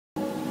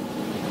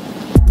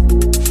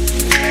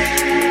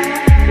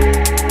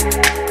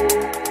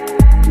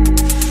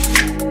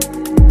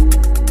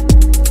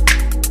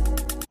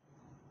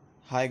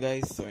Hi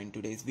guys, so in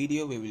today's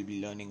video we will be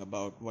learning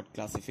about what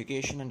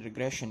classification and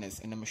regression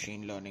is in a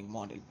machine learning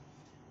model,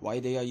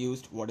 why they are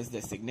used, what is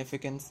their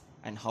significance,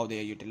 and how they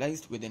are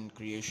utilized within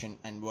creation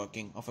and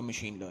working of a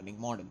machine learning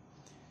model.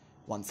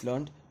 Once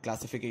learned,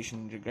 classification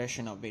and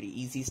regression are very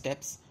easy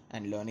steps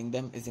and learning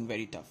them isn't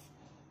very tough.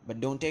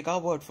 But don't take our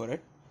word for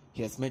it,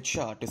 here's Mit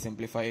Shah to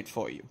simplify it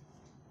for you.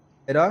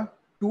 There are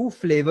two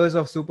flavors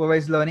of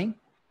supervised learning,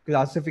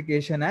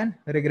 classification and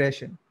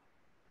regression.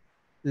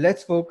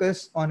 Let's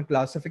focus on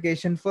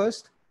classification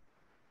first.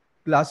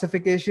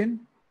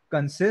 Classification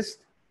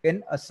consists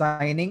in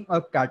assigning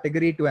a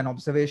category to an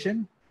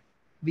observation.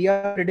 We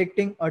are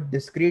predicting a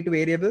discrete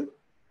variable,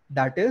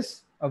 that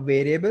is, a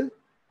variable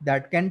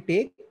that can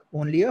take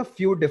only a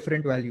few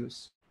different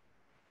values.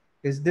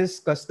 Is this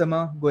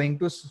customer going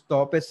to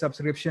stop his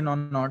subscription or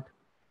not?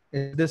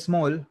 Is this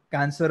mole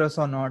cancerous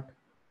or not?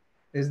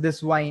 Is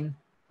this wine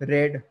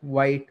red,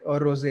 white,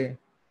 or rosé?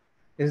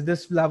 Is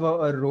this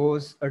flower a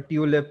rose, a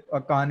tulip,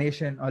 a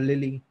carnation, a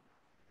lily?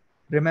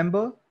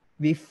 Remember,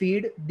 we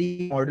feed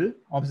the model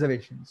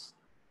observations.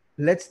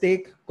 Let's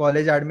take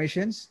college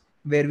admissions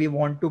where we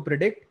want to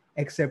predict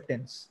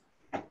acceptance.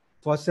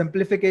 For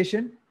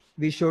simplification,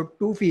 we showed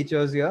two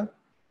features here,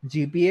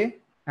 GPA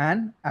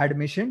and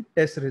admission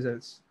test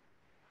results.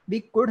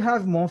 We could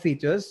have more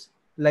features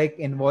like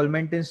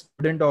involvement in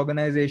student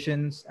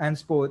organizations and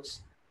sports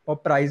or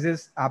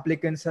prizes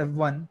applicants have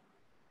won.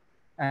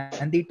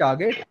 And the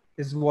target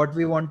is what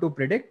we want to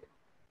predict.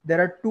 There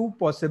are two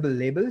possible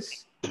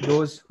labels,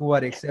 those who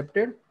are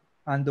accepted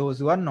and those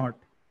who are not.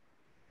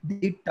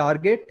 The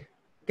target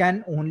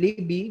can only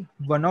be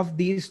one of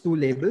these two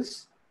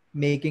labels,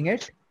 making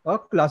it a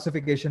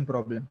classification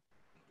problem.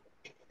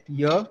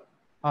 Here,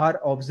 our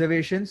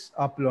observations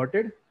are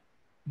plotted,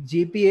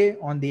 GPA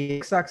on the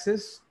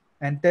x-axis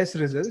and test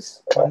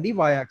results on the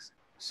y-axis.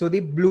 So the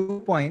blue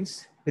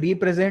points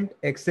represent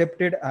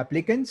accepted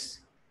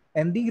applicants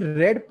and the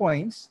red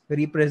points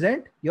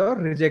represent your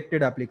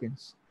rejected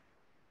applicants.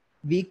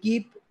 We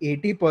keep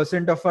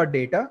 80% of our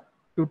data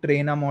to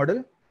train a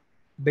model.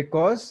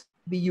 Because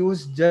we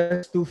use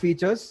just two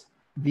features,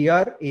 we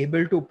are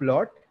able to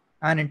plot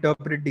and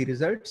interpret the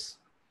results.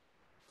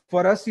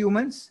 For us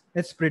humans,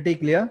 it's pretty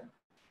clear.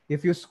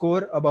 If you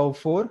score above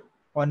 4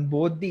 on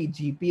both the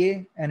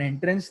GPA and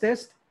entrance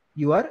test,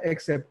 you are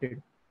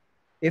accepted.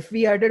 If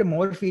we added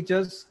more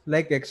features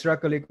like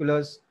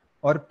extracurriculars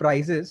or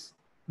prizes,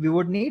 we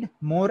would need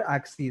more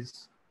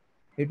axes.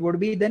 It would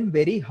be then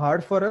very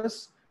hard for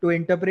us to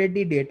interpret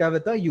the data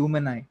with a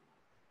human eye.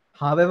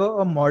 However,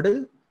 a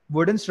model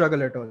wouldn't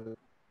struggle at all.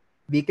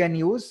 We can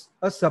use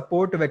a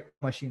support vector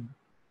machine.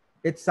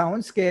 It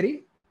sounds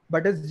scary,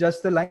 but it's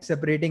just a line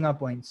separating our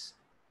points.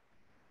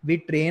 We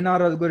train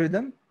our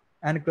algorithm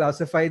and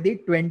classify the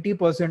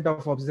 20%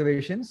 of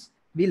observations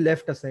we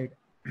left aside.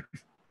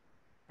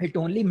 It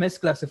only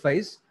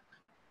misclassifies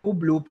two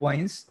blue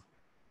points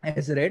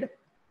as red,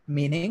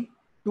 meaning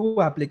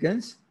two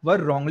applicants were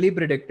wrongly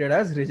predicted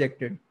as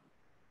rejected.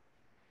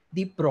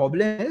 The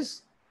problem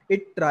is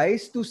it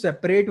tries to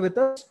separate with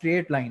a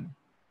straight line.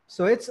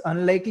 So it's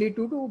unlikely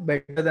to do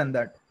better than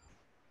that.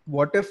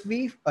 What if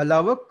we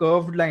allow a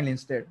curved line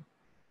instead?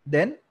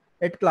 Then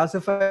it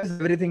classifies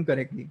everything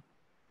correctly.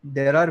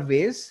 There are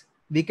ways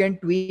we can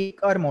tweak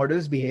our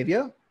model's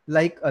behavior,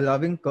 like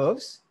allowing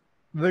curves.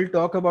 We'll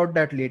talk about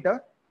that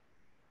later.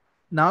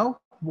 Now,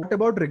 what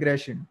about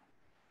regression?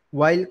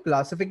 While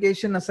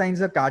classification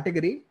assigns a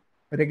category,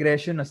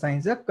 regression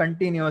assigns a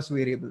continuous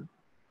variable.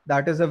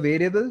 That is a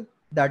variable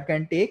that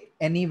can take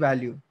any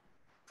value.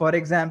 For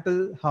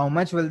example, how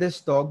much will this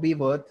stock be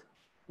worth?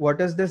 What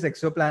is this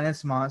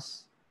exoplanet's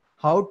mass?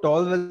 How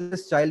tall will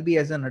this child be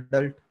as an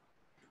adult?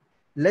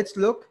 Let's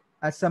look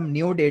at some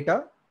new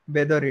data,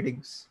 weather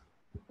readings.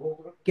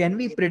 Can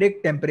we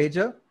predict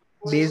temperature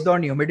based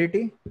on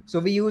humidity? So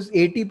we use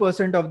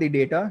 80% of the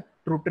data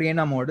to train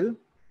a model.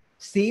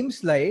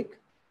 Seems like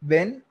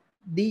when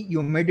the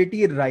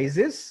humidity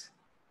rises,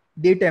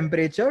 the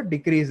temperature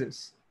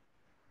decreases.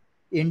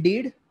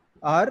 Indeed,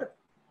 our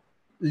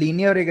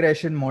linear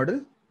regression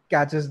model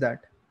catches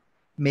that,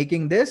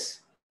 making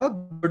this a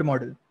good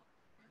model.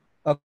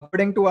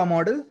 According to our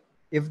model,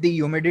 if the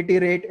humidity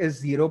rate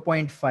is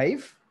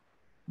 0.5,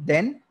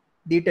 then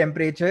the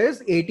temperature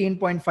is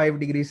 18.5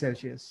 degrees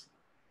Celsius.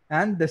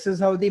 And this is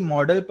how the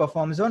model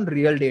performs on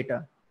real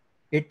data.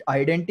 It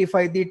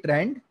identifies the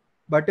trend,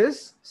 but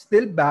is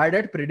still bad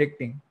at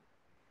predicting.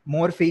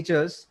 More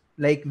features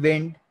like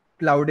wind,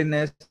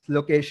 cloudiness,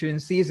 location,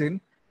 season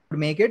would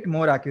make it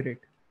more accurate.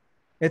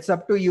 It's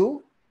up to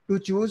you to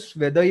choose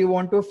whether you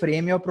want to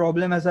frame your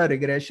problem as a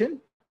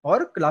regression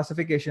or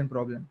classification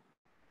problem.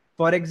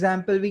 For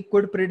example, we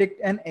could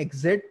predict an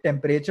exact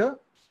temperature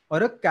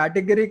or a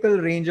categorical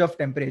range of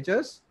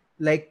temperatures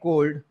like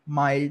cold,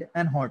 mild,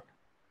 and hot.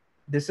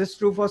 This is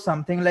true for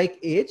something like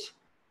age,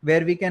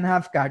 where we can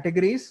have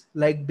categories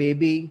like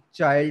baby,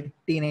 child,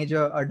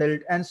 teenager,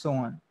 adult, and so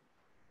on.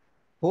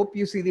 Hope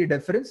you see the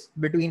difference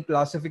between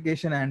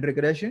classification and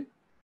regression.